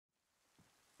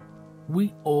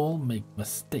We all make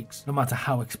mistakes. No matter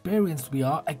how experienced we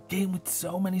are, a game with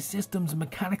so many systems and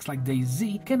mechanics like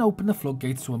DayZ can open the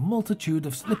floodgates to a multitude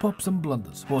of slip-ups and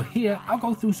blunders. But here, I'll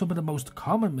go through some of the most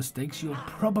common mistakes you'll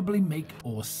probably make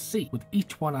or see. With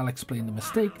each one, I'll explain the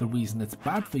mistake, the reason it's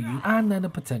bad for you, and then a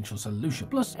potential solution,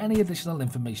 plus any additional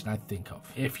information I think of.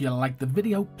 If you like the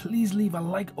video, please leave a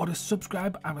like or a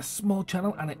subscribe. I'm a small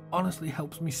channel and it honestly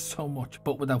helps me so much.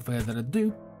 But without further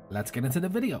ado, let's get into the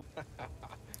video.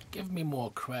 Give me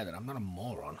more credit, I'm not a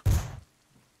moron.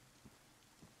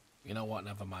 You know what,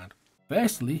 never mind.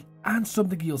 Firstly, and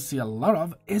something you'll see a lot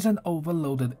of, is an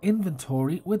overloaded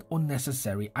inventory with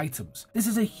unnecessary items. This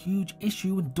is a huge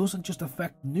issue and doesn't just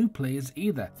affect new players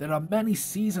either. There are many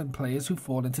seasoned players who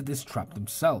fall into this trap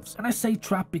themselves. And I say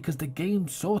trap because the game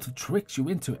sort of tricks you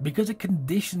into it, because it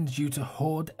conditions you to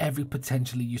hoard every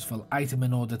potentially useful item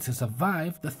in order to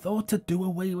survive. The thought to do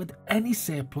away with any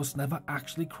surplus never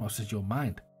actually crosses your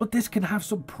mind. But this can have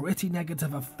some pretty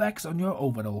negative effects on your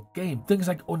overall game. Things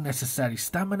like unnecessary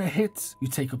stamina hits, you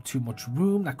take up too much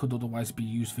room that could otherwise be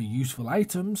used for useful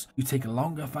items, you take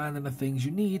longer finding the things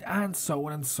you need, and so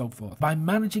on and so forth. By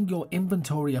managing your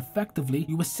inventory effectively,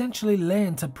 you essentially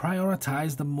learn to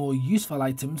prioritize the more useful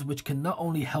items, which can not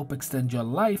only help extend your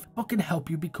life, but can help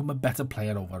you become a better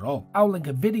player overall. I'll link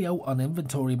a video on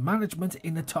inventory management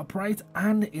in the top right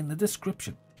and in the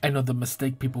description. Another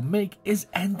mistake people make is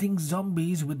ending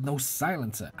zombies with no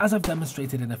silencer. As I've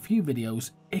demonstrated in a few videos,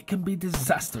 it can be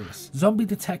disastrous. Zombie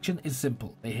detection is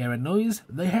simple. They hear a noise,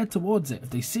 they head towards it.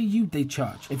 If they see you, they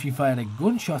charge. If you fire a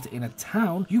gunshot in a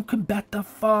town, you can bet the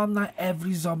farm that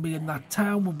every zombie in that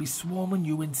town will be swarming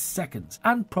you in seconds,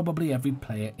 and probably every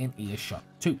player in earshot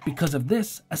too. Because of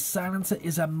this, a silencer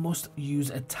is a must-use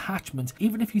attachment,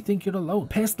 even if you think you're alone.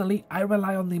 Personally, I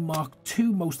rely on the Mark II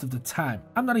most of the time.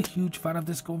 I'm not a huge fan of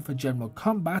this gun for general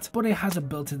combat, but it has a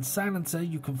built-in silencer.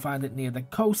 You can find it near the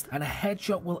coast, and a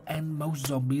headshot will end most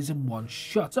zombies in one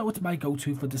shot, so it's my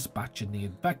go-to for dispatching the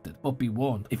infected. But be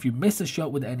warned, if you miss a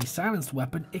shot with any silenced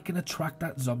weapon, it can attract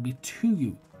that zombie to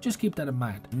you. Just keep that in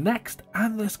mind. Next,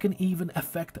 and this can even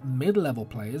affect mid-level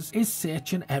players, is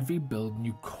searching every building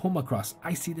you come across.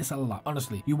 I see this a lot.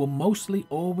 Honestly, you will mostly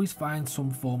always find some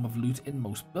form of loot in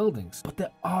most buildings, but there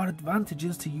are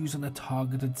advantages to using a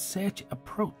targeted search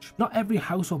approach. Not every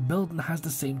house or building has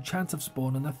the same chance of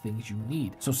spawning the things you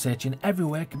need, so searching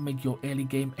everywhere can make your early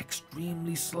game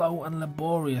extremely slow and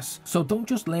laborious. So don't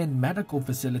just learn medical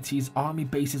facilities, army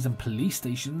bases and police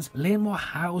stations. Learn more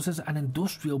houses and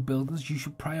industrial buildings you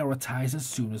should prioritize as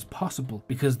soon as possible,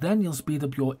 because then you'll speed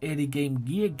up your early game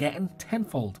gear getting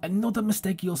tenfold. Another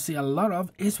mistake you'll see a lot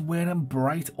of is wearing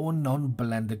bright or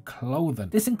non-blended clothing.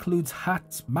 This includes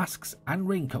hats, masks and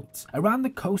raincoats. Around the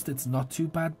coast it's not too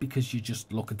bad because you're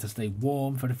just looking to stay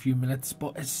warm for a few minutes,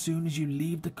 but as soon as you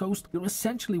leave the coast, you're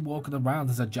essentially walking around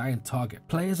as a giant target.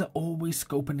 Players are always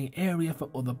scoping the area for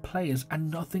other players, and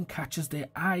nothing catches their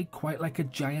eye quite like a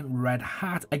giant red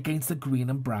hat against a green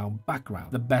and brown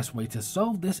background. The best way to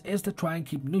solve this is to try and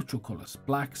keep neutral colors: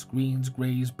 blacks, greens,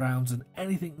 grays, browns, and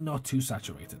anything not too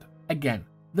saturated. Again,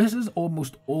 this is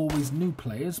almost always new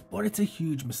players, but it's a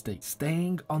huge mistake,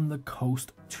 staying on the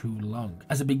coast too long.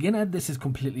 As a beginner, this is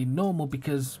completely normal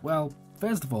because, well,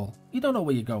 first of all, you don't know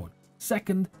where you're going.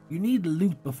 Second, you need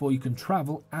loot before you can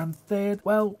travel, and third,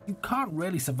 well, you can't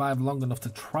really survive long enough to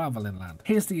travel inland.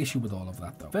 Here's the issue with all of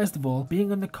that though. First of all,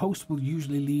 being on the coast will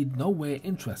usually lead nowhere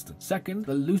interesting. Second,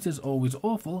 the loot is always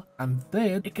awful, and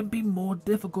third, it can be more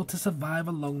difficult to survive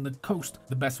along the coast.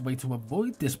 The best way to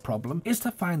avoid this problem is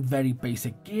to find very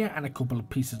basic gear and a couple of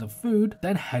pieces of food,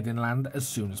 then head inland as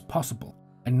soon as possible.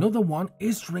 Another one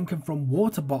is drinking from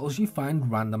water bottles you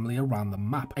find randomly around the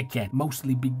map. Again,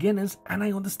 mostly beginners, and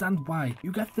I understand why.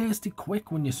 You get thirsty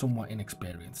quick when you're somewhat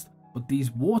inexperienced, but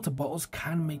these water bottles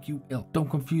can make you ill. Don't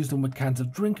confuse them with cans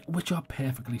of drink, which are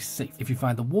perfectly safe. If you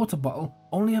find a water bottle,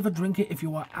 only ever drink it if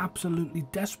you are absolutely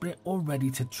desperate or ready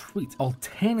to treat.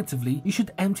 Alternatively, you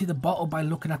should empty the bottle by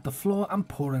looking at the floor and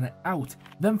pouring it out,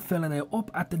 then filling it up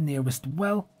at the nearest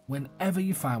well whenever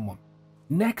you find one.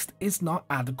 Next is not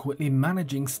adequately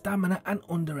managing stamina and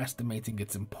underestimating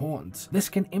its importance. This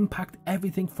can impact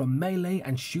everything from melee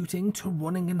and shooting to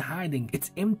running and hiding.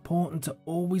 It's important to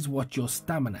always watch your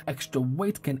stamina. Extra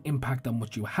weight can impact on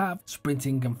what you have.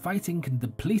 Sprinting and fighting can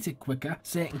deplete it quicker.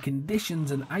 Certain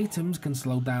conditions and items can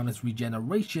slow down its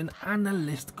regeneration, and the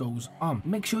list goes on.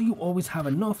 Make sure you always have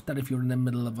enough that if you're in the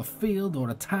middle of a field or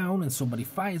a town and somebody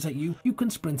fires at you, you can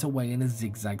sprint away in a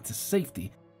zigzag to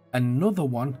safety. Another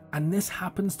one, and this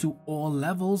happens to all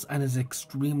levels and is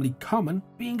extremely common,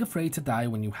 being afraid to die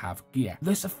when you have gear.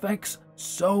 This affects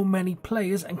so many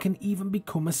players and can even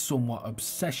become a somewhat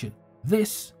obsession.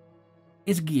 This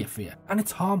is gear fear, and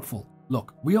it's harmful.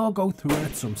 Look, we all go through it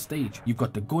at some stage. You've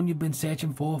got the gun you've been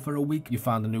searching for a week, you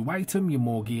found a new item, you're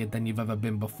more geared than you've ever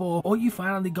been before, or you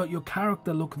finally got your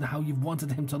character looking how you've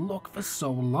wanted him to look for so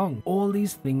long. All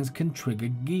these things can trigger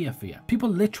gear fear. People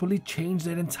literally change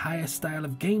their entire style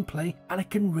of gameplay, and it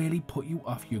can really put you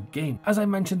off your game. As I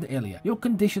mentioned earlier, you're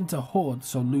conditioned to hoard,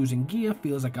 so losing gear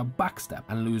feels like a backstep,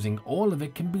 and losing all of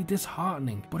it can be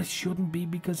disheartening, but it shouldn't be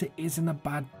because it isn't a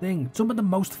bad thing. Some of the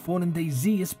most fun in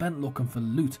DayZ is spent looking for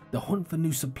loot, the hunt for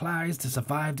new supplies to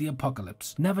survive the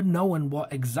apocalypse, never knowing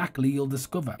what exactly you'll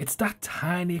discover. It's that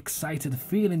tiny excited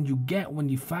feeling you get when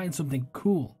you find something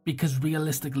cool, because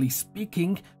realistically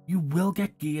speaking, you will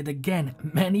get geared again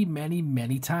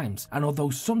many times, and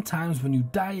although sometimes when you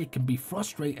die it can be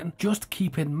frustrating, just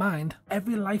keep in mind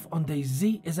every life on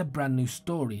DayZ is a brand new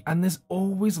story, and there's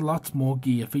always lots more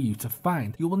gear for you to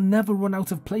find. You will never run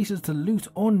out of places to loot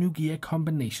or new gear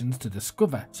combinations to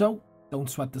discover, so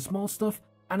don't sweat the small stuff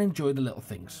and enjoy the little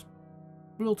things.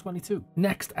 Rule 22.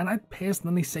 Next, and I'd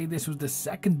personally say this was the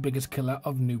second biggest killer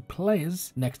of new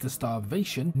players, next to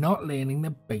starvation, not learning the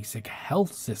basic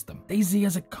health system. DayZ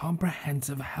has a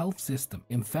comprehensive health system,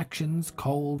 infections,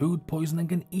 cold, food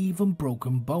poisoning, and even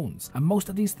broken bones, and most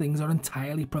of these things are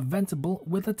entirely preventable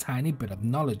with a tiny bit of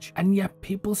knowledge, and yet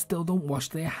people still don't wash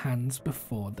their hands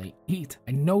before they eat.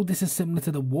 I know this is similar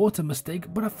to the water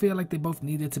mistake, but I feel like they both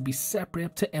needed to be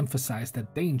separate to emphasize the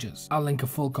dangers. I'll link a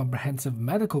full comprehensive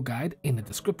medical guide in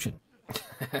the description.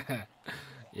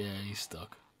 Yeah, he's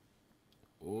stuck.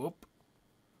 Whoop.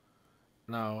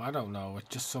 No, I don't know. It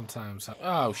just sometimes...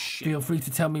 Oh, shit. Feel free to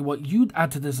tell me what you'd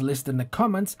add to this list in the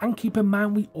comments, and keep in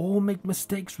mind we all make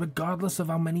mistakes regardless of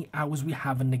how many hours we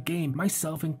have in the game,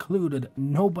 myself included.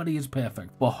 Nobody is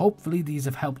perfect, but hopefully these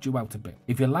have helped you out a bit.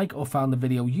 If you like or found the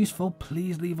video useful,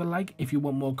 please leave a like. If you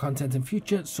want more content in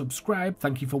future, subscribe.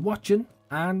 Thank you for watching,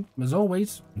 and as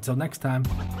always, until next time.